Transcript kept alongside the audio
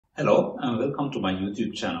Hello and welcome to my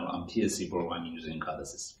YouTube channel on PLC programming using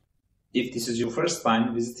CODESYS. If this is your first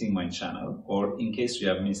time visiting my channel, or in case you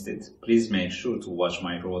have missed it, please make sure to watch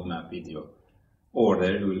my roadmap video. Over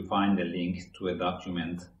there you will find a link to a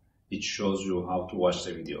document which shows you how to watch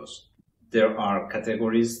the videos. There are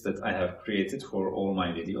categories that I have created for all my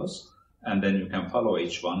videos, and then you can follow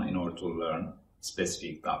each one in order to learn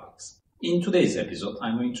specific topics. In today's episode,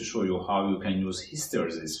 I'm going to show you how you can use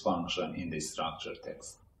hysteresis function in the structured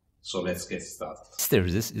text. So let's get started.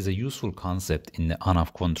 Hysteresis is a useful concept in the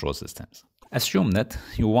on-off control systems. Assume that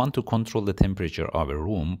you want to control the temperature of a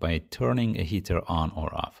room by turning a heater on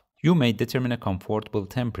or off. You may determine a comfortable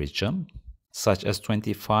temperature, such as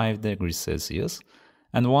 25 degrees Celsius,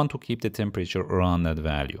 and want to keep the temperature around that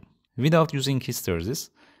value. Without using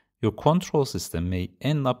hysteresis, your control system may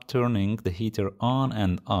end up turning the heater on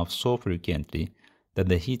and off so frequently that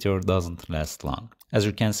the heater doesn't last long. As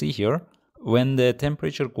you can see here, when the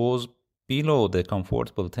temperature goes below the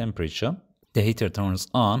comfortable temperature, the heater turns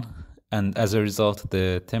on, and as a result,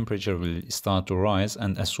 the temperature will start to rise,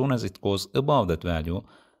 and as soon as it goes above that value,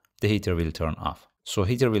 the heater will turn off. So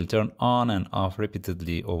heater will turn on and off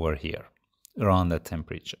repeatedly over here, around that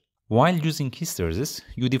temperature. While using hysteresis,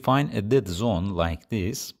 you define a dead zone like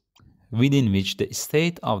this, within which the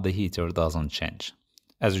state of the heater doesn't change,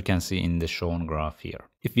 as you can see in the shown graph here.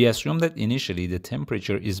 If we assume that initially the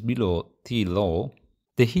temperature is below T low,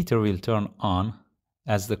 the heater will turn on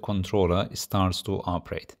as the controller starts to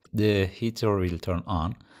operate. The heater will turn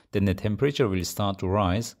on, then the temperature will start to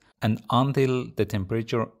rise, and until the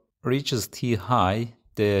temperature reaches T high,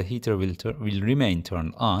 the heater will remain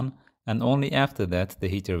turned on, and only after that the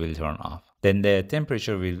heater will turn off. Then the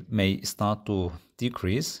temperature may start to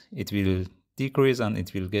decrease. It will decrease and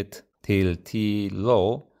it will get till T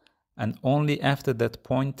low, and only after that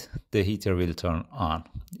point the heater will turn on.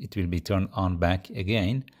 It will be turned on back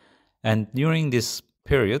again, and during this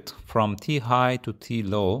period from T high to T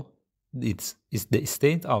low, the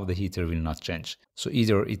state of the heater will not change. So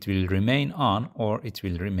either it will remain on or it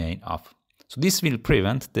will remain off. So this will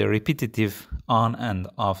prevent the repetitive on and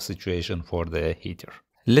off situation for the heater.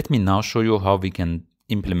 Let me now show you how we can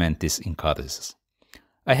implement this in CODESYS.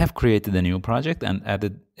 I have created a new project and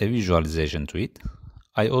added a visualization to it.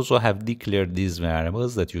 I also have declared these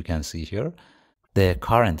variables that you can see here. The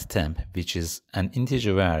current temp, which is an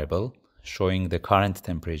integer variable showing the current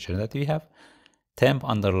temperature that we have. Temp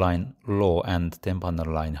underline low and temp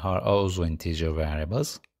underline high are also integer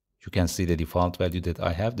variables. You can see the default value that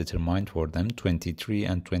I have determined for them, 23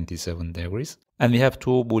 and 27 degrees. And we have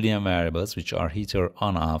two Boolean variables, which are heater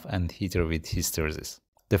on off and heater with hysteresis.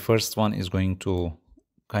 The first one is going to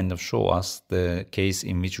kind of show us the case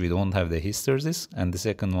in which we don't have the hysteresis, and the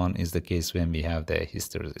second one is the case when we have the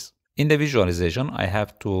hysteresis. In the visualization, I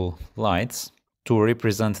have two lights to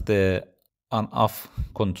represent the on-off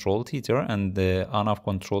controlled heater and the on-off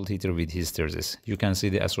controlled heater with hysteresis. You can see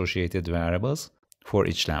the associated variables for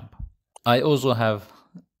each lamp. I also have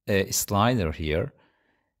a slider here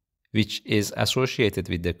which is associated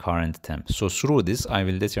with the current temp. So through this, I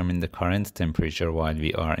will determine the current temperature while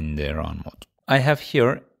we are in the run mode. I have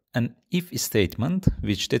here an if statement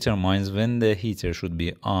which determines when the heater should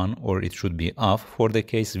be on or it should be off for the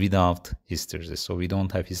case without hysteresis. So we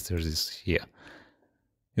don't have hysteresis here.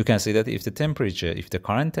 You can see that if the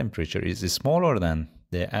current temperature is smaller than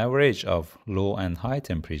the average of low and high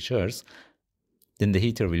temperatures, then the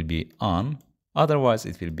heater will be on, otherwise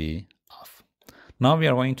it will be off. Now we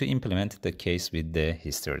are going to implement the case with the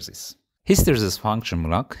hysteresis. Hysteresis function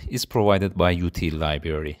block is provided by Util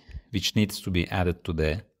library, which needs to be added to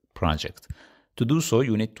the project. To do so,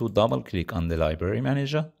 you need to double click on the library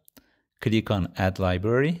manager, click on add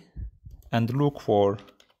library, and look for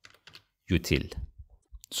Util.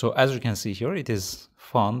 So as you can see here, it is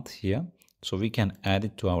found here, so we can add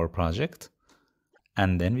it to our project,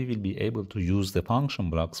 and then we will be able to use the function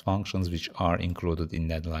blocks, functions which are included in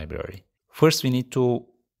that library. First, we need to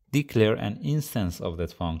declare an instance of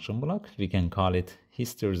that function block. We can call it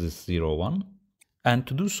hysteresis01. And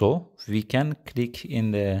to do so, we can click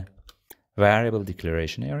in the variable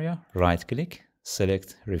declaration area, right click,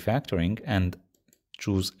 select refactoring, and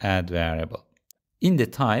choose add variable. In the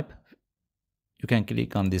type, you can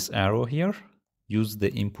click on this arrow here, use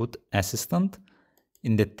the input assistant.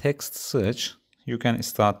 In the text search, you can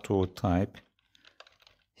start to type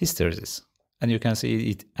hysteresis. And you can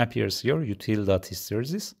see it appears here,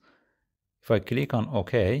 util.hysteresis. If I click on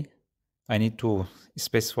OK, I need to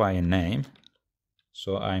specify a name.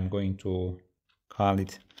 So I'm going to call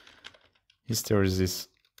it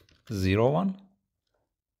hysteresis01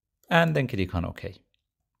 and then click on OK.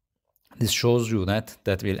 This shows you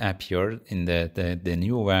that will appear in the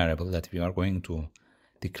new variable that we are going to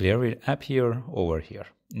declare will appear over here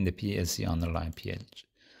in the PLC underline PLG.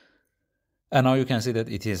 And now you can see that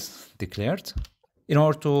it is declared. In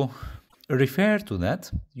order to refer to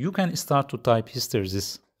that, you can start to type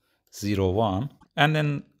hysteresis 01 and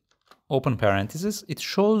then open parentheses. It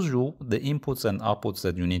shows you the inputs and outputs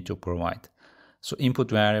that you need to provide. So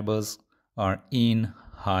input variables are in,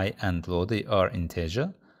 high, and low. They are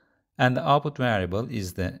integer. And the output variable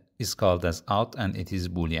is called as out, and it is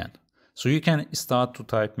Boolean. So you can start to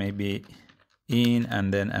type maybe in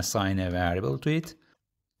and then assign a variable to it.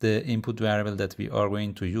 The input variable that we are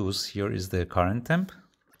going to use here is the current temp,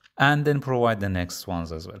 and then provide the next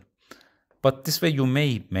ones as well. But this way you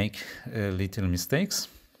may make little mistakes,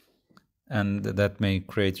 and that may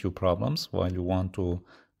create you problems while you want to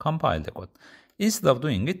compile the code. Instead of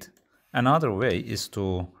doing it, another way is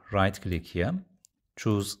to right click here,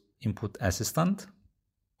 choose input assistant,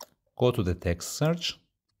 go to the text search,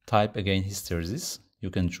 type again hysteresis. You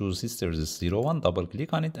can choose hysteresis 01, double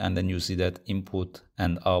click on it, and then you see that input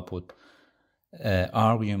and output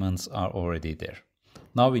arguments are already there.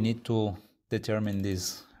 Now we need to determine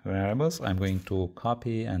these variables. I'm going to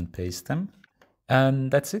copy and paste them,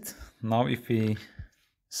 and that's it. Now if we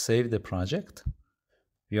save the project,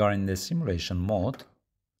 we are in the simulation mode,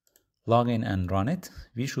 log in and run it,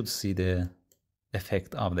 we should see the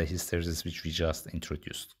effect of the hysteresis which we just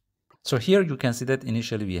introduced. So here you can see that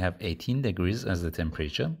initially we have 18 degrees as the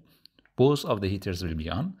temperature. Both of the heaters will be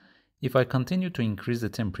on. If I continue to increase the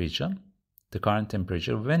temperature, the current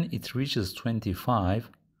temperature, when it reaches 25,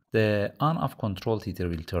 the on-off controlled heater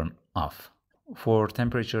will turn off. For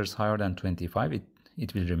temperatures higher than 25,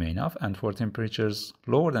 it will remain off, and for temperatures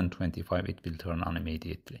lower than 25, it will turn on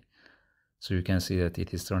immediately. So you can see that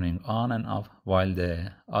it is turning on and off, while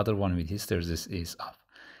the other one with hysteresis is off.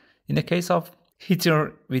 In the case of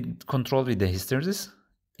heater controlled with the hysteresis,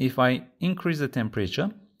 if I increase the temperature,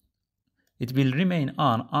 it will remain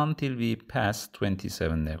on until we pass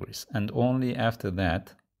 27 degrees, and only after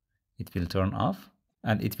that it will turn off,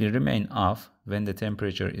 and it will remain off when the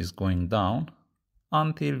temperature is going down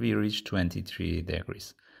until we reach 23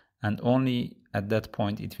 degrees, and only at that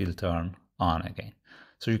point it will turn on again.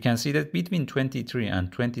 So you can see that between 23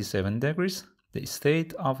 and 27 degrees, the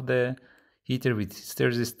state of the heater with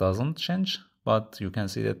hysteresis doesn't change, but you can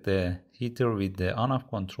see that the heater with the on-off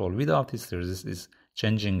control without hysteresis is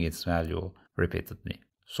changing its value repeatedly.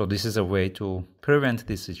 So this is a way to prevent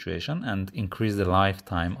this situation and increase the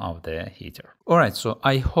lifetime of the heater. Alright, so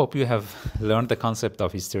I hope you have learned the concept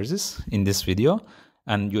of hysteresis in this video,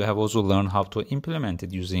 and you have also learned how to implement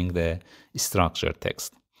it using the structured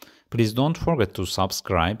text. Please don't forget to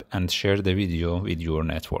subscribe and share the video with your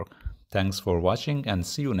network. Thanks for watching, and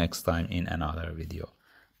see you next time in another video.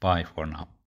 Bye for now.